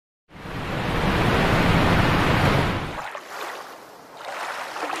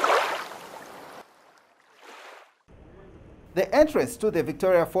The entrance to the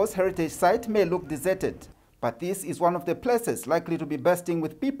Victoria Falls Heritage Site may look deserted, but this is one of the places likely to be bursting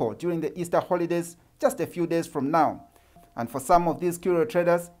with people during the Easter holidays just a few days from now. And for some of these curio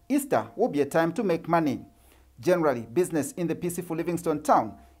traders, Easter will be a time to make money. Generally, business in the peaceful Livingstone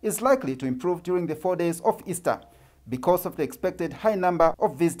town is likely to improve during the 4 days of Easter because of the expected high number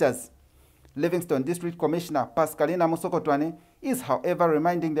of visitors. Livingstone District Commissioner PASCALINA MUSOKOTWANE is, however,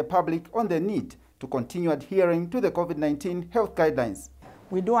 reminding the public on the need to continue adhering to the COVID-19 health guidelines.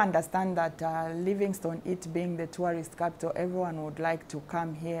 We do understand that Livingstone, it being the tourist capital, everyone would like to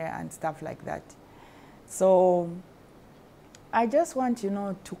come here and stuff like that. So I just want,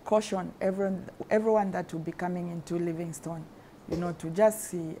 to caution everyone that will be coming into Livingstone, to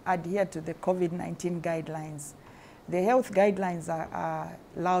just adhere to the COVID-19 guidelines. The health guidelines are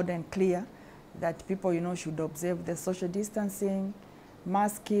loud and clear that people, should observe the social distancing,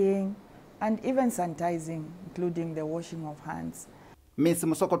 masking, and even sanitizing, including the washing of hands. Ms.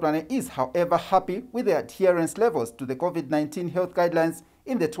 Musokotwane is, however, happy with the adherence levels to the COVID-19 health guidelines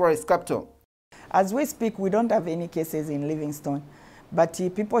in the tourist capital. As we speak, we don't have any cases in Livingstone, but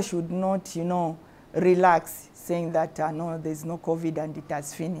people should not, relax, saying that no, there's no COVID and it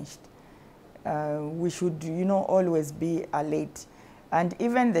has finished. We should, always be alert. And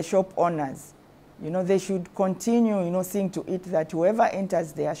even the shop owners, they should continue, seeing to it that whoever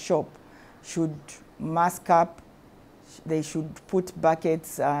enters their shop should mask up. They should put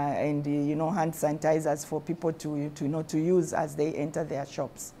buckets and hand sanitizers for people to use as they enter their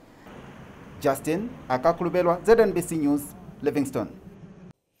shops. Justin Akakulubelwa, ZNBC News, Livingstone.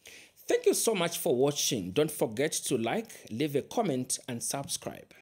 Thank you so much for watching. Don't forget to like, leave a comment and subscribe.